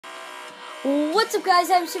What's up, guys?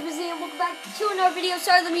 I'm Super Z and welcome back to another video.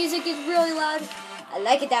 Sorry the music is really loud. I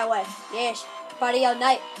like it that way. Yes, party all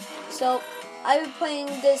night. So I've been playing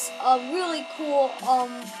this really cool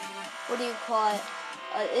what do you call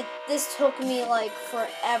it? This took me like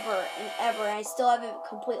forever and ever, and I still haven't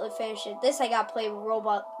completely finished it. This I got to play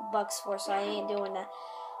Roblox for, so I ain't doing that.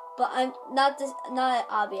 But I'm not at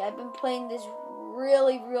Obby. I've been playing this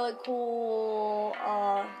really cool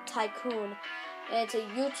Tycoon. And it's a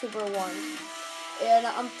YouTuber one. And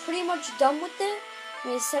I'm pretty much done with it. I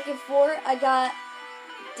mean, second floor, I got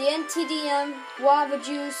Dan TDM, Guava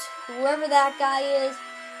Juice, whoever that guy is.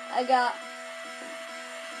 I got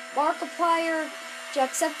Markiplier,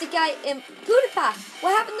 Jacksepticeye, and PewDiePie.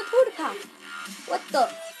 What happened to PewDiePie? What the?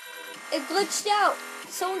 It glitched out.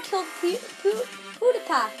 Someone killed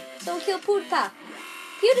PewDiePie. Someone killed PewDiePie.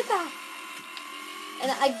 PewDiePie. And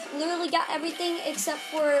I literally got everything except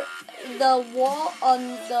for the wall,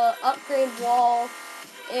 the upgrade wall,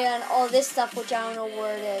 and all this stuff, which I don't know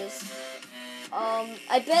where it is.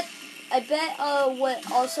 I bet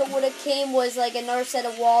what also would have came was like another set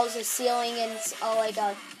of walls, a ceiling, and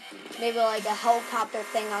maybe like a helicopter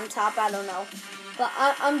thing on top. I don't know. But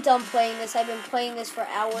I'm done playing this. I've been playing this for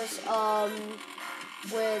hours.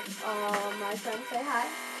 With my friend. Say hi.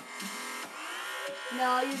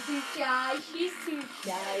 No, you're too shy. She's too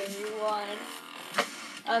shy, everyone.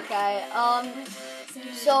 Okay,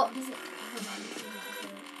 so,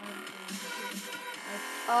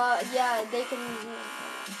 yeah, they can,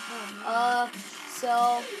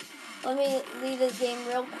 so, let me leave this game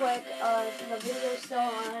real quick. The video's still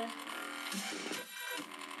on.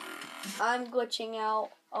 I'm glitching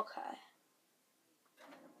out. Okay.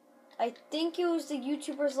 I think it was the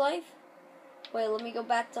YouTuber's life. Wait, let me go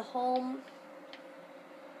back to home.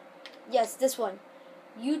 Yes, this one.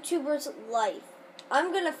 YouTuber's life.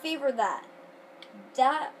 I'm going to favor that.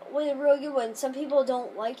 That was a really good one. Some people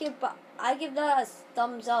don't like it, but I give that a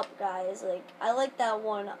thumbs up, guys. Like, I like that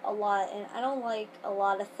one a lot, and I don't like a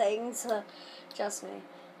lot of things. Trust me.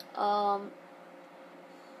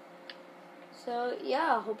 So,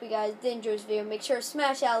 yeah, I hope you guys did enjoy this video. Make sure to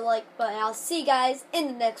smash that like button. I'll see you guys in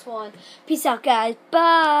the next one. Peace out, guys.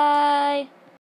 Bye.